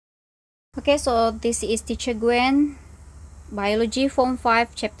Okay, so this is Teacher Gwen, Biology Form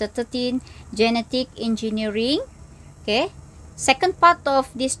 5, Chapter 13, Genetic Engineering. Okay, second part of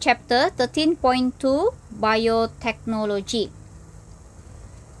this chapter, 13.2, Biotechnology.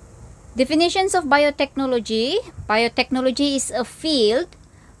 Definitions of biotechnology. Biotechnology is a field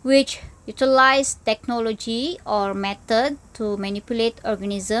which utilizes technology or method to manipulate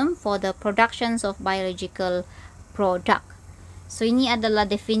organism for the productions of biological product. So, ini adalah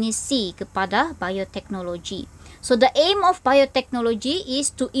definisi kepada biotechnology. So, the aim of biotechnology is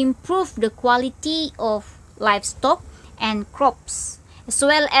to improve the quality of livestock and crops, as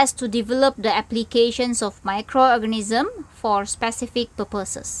well as to develop the applications of microorganism for specific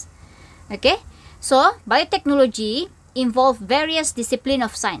purposes. Okay, so biotechnology involve various discipline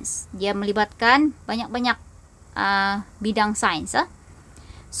of science. Dia melibatkan banyak-banyak bidang sains.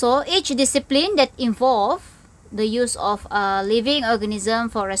 So, each discipline that involve the use of a living organism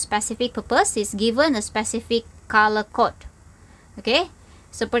for a specific purpose is given a specific color code. Okay,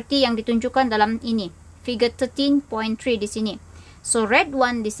 seperti yang ditunjukkan dalam ini, figure 13.3 di sini. So red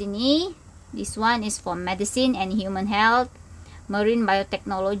one di sini, this one is for medicine and human health, marine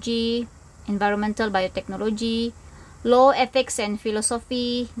biotechnology, environmental biotechnology, law, ethics and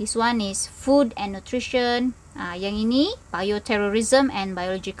philosophy. This one is food and nutrition. Yang ini bioterrorism and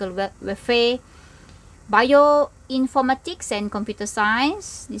biological warfare. Bioinformatics and computer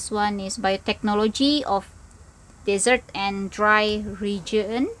science. This one is biotechnology of desert and dry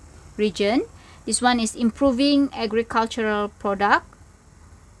region. This one is improving agricultural product.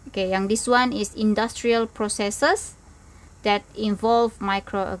 Okay, yang this one is industrial processes that involve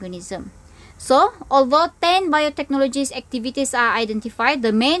microorganism. So, although 10 biotechnologies activities are identified,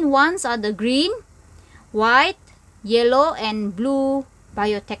 the main ones are the green, white, yellow and blue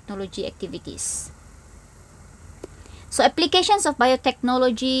biotechnology activities. So, applications of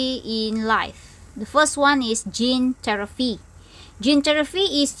biotechnology in life. The first one is gene therapy. Gene therapy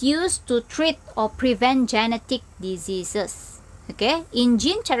is used to treat or prevent genetic diseases. Okay, in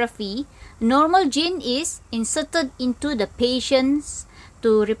gene therapy, normal gene is inserted into the patients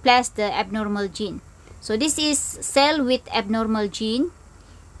to replace the abnormal gene. So, this is cell with abnormal gene.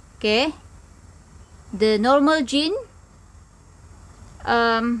 Okay, the normal gene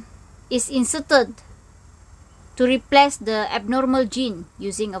is inserted to replace the abnormal gene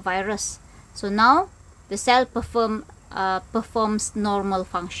using a virus. So now the cell performs normal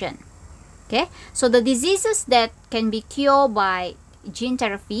function. Okay, so the diseases that can be cured by gene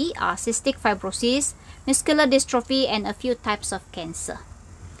therapy are cystic fibrosis, muscular dystrophy and a few types of cancer.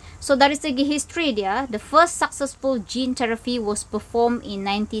 So dari segi history dia, the first successful gene therapy was performed in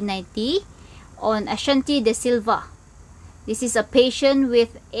 1990 on Ashanti de Silva. This is a patient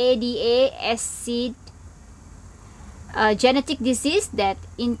with ADA acid genetic disease that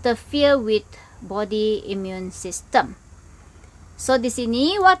interfere with body immune system. So di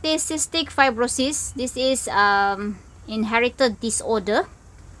sini, what is cystic fibrosis? This is inherited disorder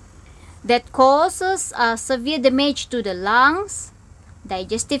that causes severe damage to the lungs,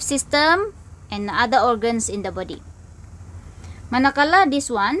 digestive system and other organs in the body. Manakala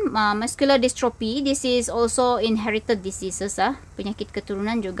this one, muscular dystrophy, this is also inherited diseases, penyakit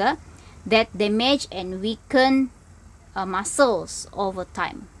keturunan juga, that damage and weaken muscles over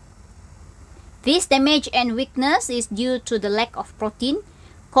time. This damage and weakness is due to the lack of protein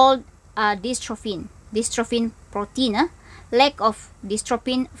called dystrophin protein. Lack of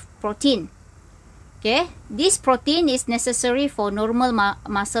dystrophin protein. Okay, this protein is necessary for normal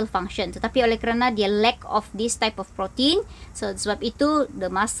muscle function. Tetapi oleh kerana dia lack of this type of protein, so sebab itu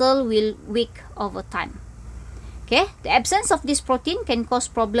the muscle will weak over time. Okay, the absence of this protein can cause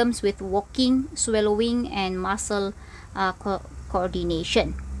problems with walking, swallowing and muscle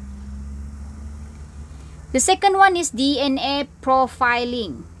coordination. The second one is DNA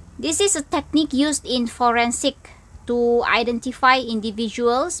profiling. This is a technique used in forensic to identify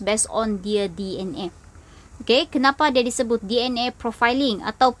individuals based on their DNA. Okay, kenapa dia disebut DNA profiling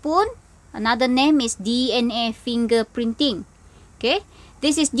ataupun another name is DNA fingerprinting. Okay,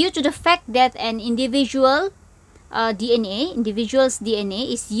 this is due to the fact that an individual's DNA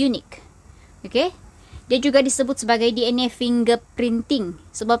is unique. Okay, dia juga disebut sebagai DNA fingerprinting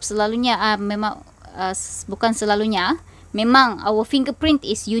sebab selalunya bukan selalunya, memang our fingerprint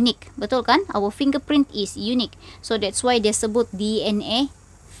is unique. Betul kan? Our fingerprint is unique. So that's why dia sebut DNA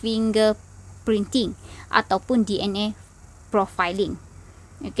fingerprinting ataupun DNA profiling.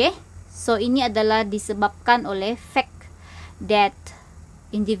 Okay? So ini adalah disebabkan oleh fact that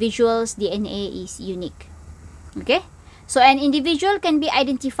individual's DNA is unique. Okay? So an individual can be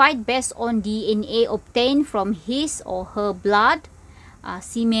identified based on DNA obtained from his or her blood,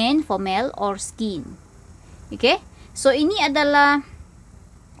 semen for male or skin. Okay, so ini adalah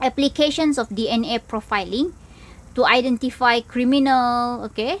applications of DNA profiling to identify criminal,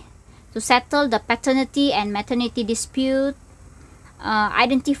 okay, to settle the paternity and maternity dispute,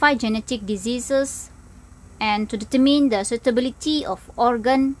 identify genetic diseases, and to determine the suitability of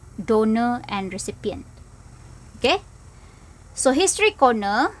organ donor and recipient. Okay, so history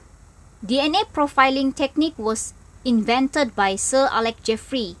corner. DNA profiling technique was invented by Sir Alex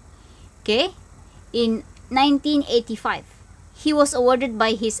Jeffrey, okay, in 1985. He was awarded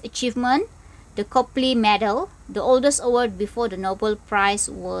by his achievement the Copley Medal, the oldest award before the Nobel Prize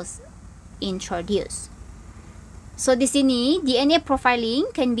was introduced. So di sini DNA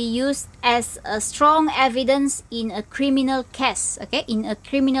profiling can be used as a strong evidence in a criminal case, okay, in a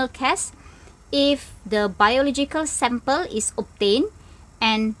criminal case if the biological sample is obtained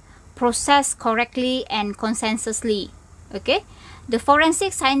and processed correctly and consensusly. Okay, the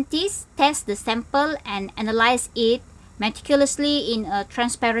forensic scientists test the sample and analyze it meticulously in a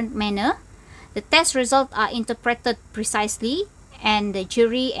transparent manner. The test results are interpreted precisely and the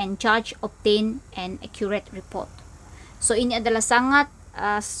jury and judge obtain an accurate report. So ini adalah sangat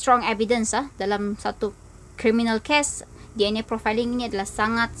strong evidence dalam satu criminal case. DNA profiling ini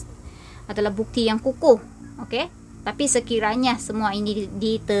adalah bukti yang kukuh. Okay, tapi sekiranya semua ini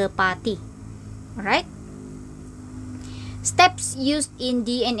ditepati. Alright. Steps used in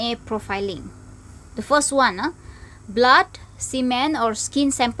DNA profiling. The first one, blood, semen or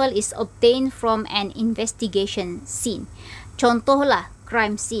skin sample is obtained from an investigation scene. Contohlah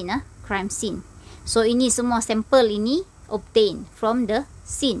crime scene, crime scene. So ini semua sampel ini obtained from the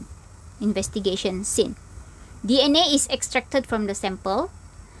scene, investigation scene. DNA is extracted from the sample,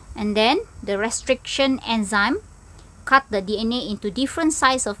 and then the restriction enzyme cut the DNA into different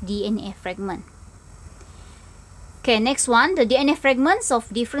size of DNA fragment. Okay, next one, the DNA fragments of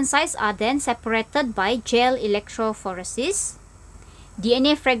different size are then separated by gel electrophoresis.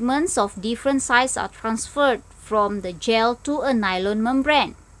 DNA fragments of different size are transferred from the gel to a nylon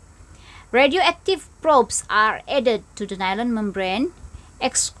membrane. Radioactive probes are added to the nylon membrane.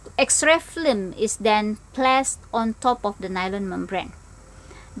 X-ray film is then placed on top of the nylon membrane.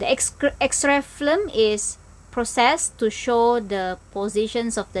 The X-ray film is processed to show the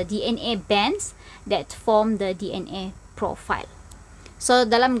positions of the DNA bands that form the DNA profile. So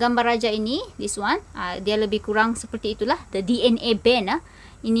dalam gambar raja ini, this one, dia lebih kurang seperti itulah, the DNA band.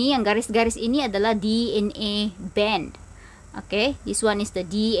 Ini yang garis-garis ini adalah DNA band. Okay, this one is the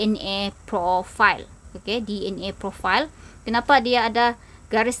DNA profile. Okay, DNA profile. Kenapa dia ada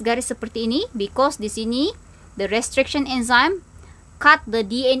garis-garis seperti ini? Because di sini the restriction enzyme cut the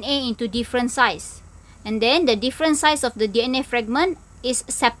DNA into different size, and then the different size of the DNA fragment is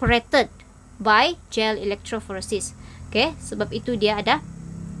separated by gel electrophoresis. Okay, sebab itu dia ada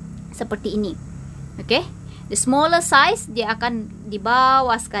seperti ini. Okay, the smaller size dia akan di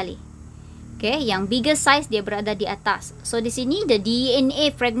bawah sekali. Okay, yang bigger size dia berada di atas. So di sini the DNA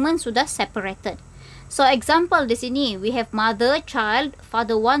fragment sudah separated. So example di sini we have mother, child,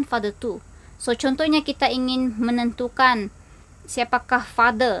 father 1, father 2. So contohnya kita ingin menentukan siapakah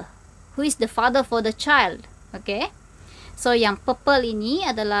father, who is the father for the child. Okay, so yang purple ini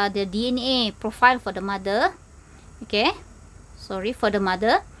adalah the DNA profile for the mother. Okay, sorry, for the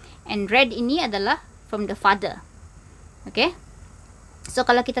mother, and red ini adalah from the father. Okay, so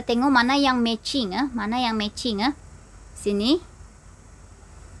kalau kita tengok mana yang matching, sini,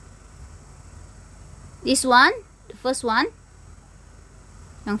 this one, the first one,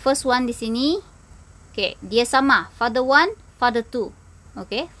 yang first one di sini, okay, dia sama, father 1, father 2.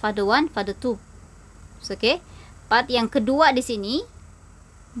 Okay, father 1, father 2. So, okay, part yang kedua di sini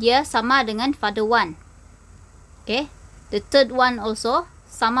dia sama dengan father 1. Okay, the third one also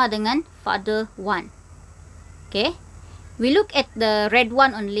sama dengan father 1. Okay, we look at the red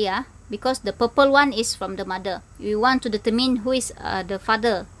one only, because the purple one is from the mother. We want to determine who is the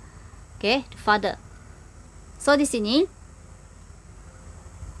father. Okay, the father. So di sini,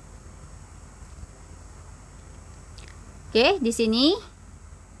 okay, di sini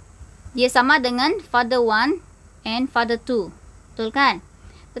dia sama dengan father 1 and father 2. Betul kan?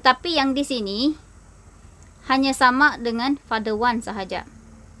 Tetapi yang di sini hanya sama dengan father 1 sahaja.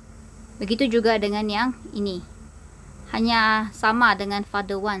 Begitu juga dengan yang ini. Hanya sama dengan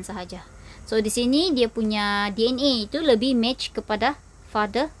father 1 sahaja. So di sini dia punya DNA itu lebih match kepada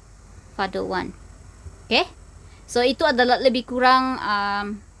father 1. Okay? So itu adalah lebih kurang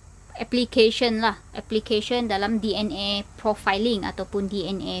application dalam DNA profiling ataupun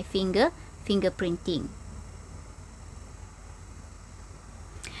DNA fingerprinting.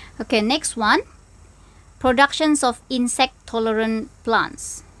 Okay, next one. Productions of insect-tolerant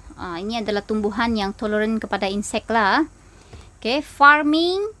plants. Ini adalah tumbuhan yang tolerant kepada insek lah. Okay,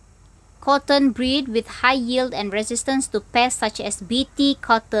 farming cotton breed with high yield and resistance to pests such as Bt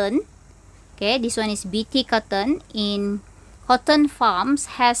cotton. Okay, this one is Bt cotton in cotton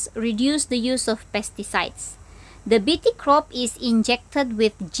farms has reduced the use of pesticides. The Bt crop is injected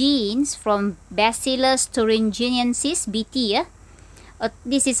with genes from Bacillus thuringiensis Bt.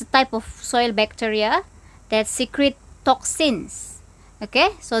 This is a type of soil bacteria that secrete toxins.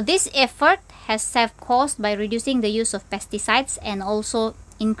 Okay, so this effort has caused by reducing the use of pesticides and also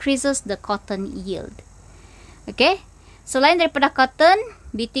increases the cotton yield. Okay, selain daripada cotton,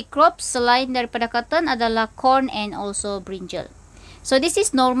 Bt crops selain daripada cotton adalah corn and also brinjal. So this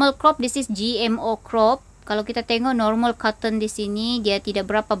is normal crop, this is GMO crop. Kalau kita tengok normal cotton di sini, dia tidak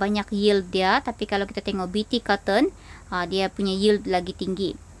berapa banyak yield dia, tapi kalau kita tengok Bt cotton, dia punya yield lagi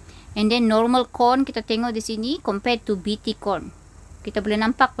tinggi. And then normal corn kita tengok di sini compared to Bt corn. Kita boleh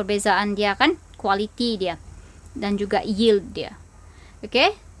nampak perbezaan dia kan, quality dia dan juga yield dia.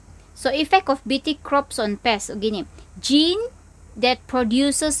 Okay? So effect of Bt crops on pests. Begini, gene that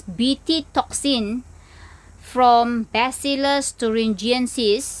produces Bt toxin from Bacillus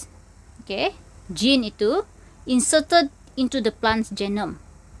thuringiensis, okay, gene itu inserted into the plant's genome.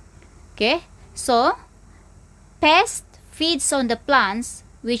 Okay? So pest feeds on the plants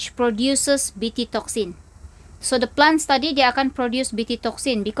which produces Bt toxin. So the plant tadi dia akan produce Bt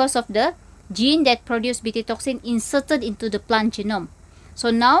toxin because of the gene that produce Bt toxin inserted into the plant genome. So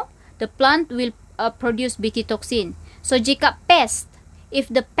now the plant will produce Bt toxin. So jika pest, if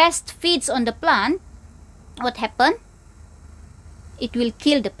the pest feeds on the plant, what happen? It will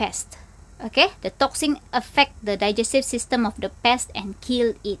kill the pest. Okay, the toxin affect the digestive system of the pest and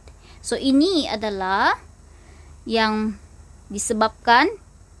kill it. So ini adalah yang disebabkan,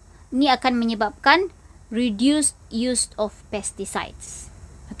 ini akan menyebabkan reduced use of pesticides.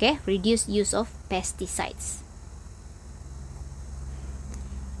 Okay, reduced use of pesticides.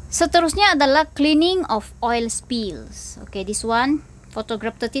 Seterusnya adalah cleaning of oil spills. Okay, this one,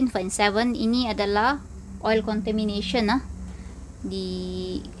 photograph 13.7, ini adalah oil contamination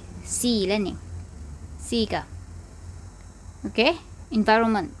di sea lah ni. Sea ka. Okay,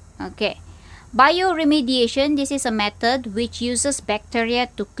 environment. Okay. Bioremediation, this is a method which uses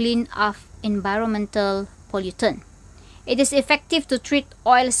bacteria to clean off environmental pollutant. It is effective to treat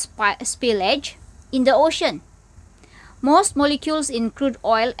oil spillage in the ocean. Most molecules in crude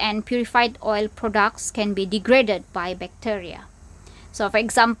oil and purified oil products can be degraded by bacteria. So for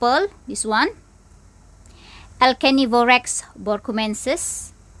example, this one, Alkanivorex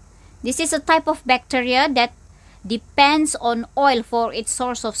borcumensis. This is a type of bacteria that depends on oil for its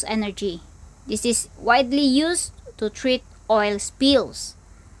source of energy. This is widely used to treat oil spills.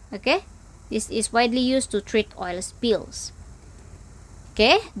 Okay, this is widely used to treat oil spills.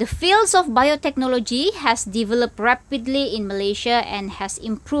 Okay, the fields of biotechnology has developed rapidly in Malaysia and has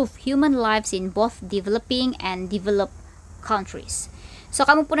improved human lives in both developing and developed countries. So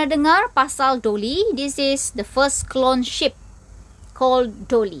kamu pernah dengar pasal Dolly? This is the first clone ship called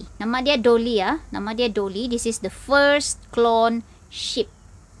Dolly. Nama dia Dolly ya. Nama dia Dolly. This is the first clone ship.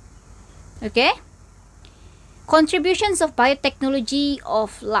 Okay. Contributions of biotechnology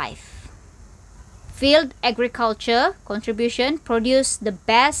of life. Field agriculture contribution produce the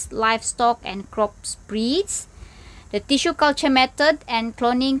best livestock and crops breeds. The tissue culture method and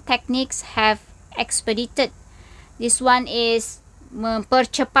cloning techniques have expedited. This one is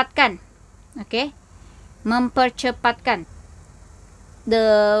mempercepatkan. Okay. Mempercepatkan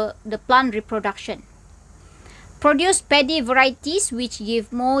the plant reproduction. Produce paddy varieties which give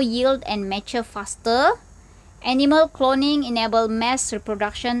more yield and mature faster. Animal cloning enable mass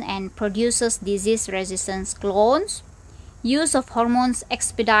reproduction and produces disease-resistant clones. Use of hormones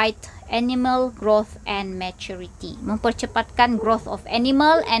expedite animal growth and maturity. Mempercepatkan growth of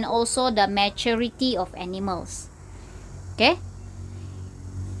animal and also the maturity of animals. Okay.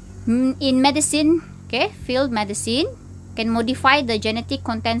 In medicine, okay, field medicine can modify the genetic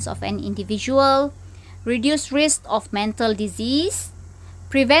contents of an individual, reduce risk of mental disease,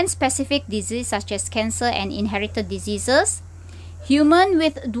 prevent specific disease such as cancer and inherited diseases. Human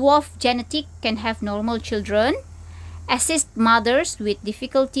with dwarf genetic can have normal children. Assist mothers with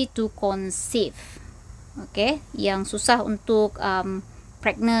difficulty to conceive. Okay, yang susah untuk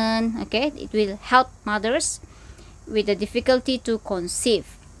pregnant. Okay, it will help mothers with the difficulty to conceive.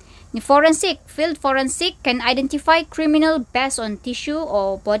 Forensic, field forensic can identify criminal based on tissue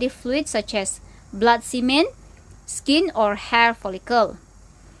or body fluid such as blood semen, skin or hair follicle.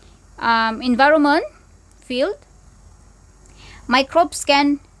 Environment field, microbes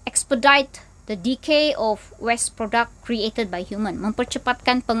can expedite the decay of waste product created by human.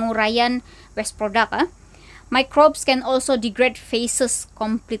 Mempercepatkan penguraian waste product. Microbes can also degrade faces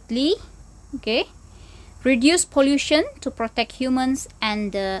completely. Okay. Reduce pollution to protect humans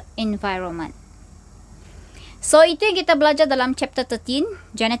and the environment. So, itu yang kita belajar dalam chapter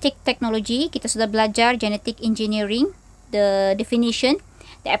 13, Genetic Technology. Kita sudah belajar genetic engineering, the definition,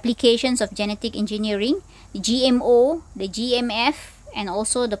 the applications of genetic engineering, the GMO, the GMF, and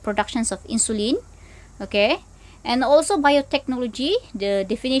also the productions of insulin. Okay. And also biotechnology, the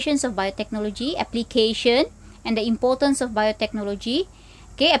definitions of biotechnology, application, and the importance of biotechnology.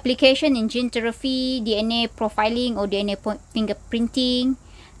 Okay, application in gene therapy, DNA profiling or DNA fingerprinting,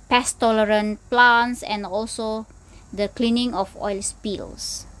 pest-tolerant plants, and also the cleaning of oil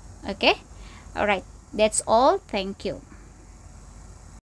spills. Okay, alright, that's all. Thank you.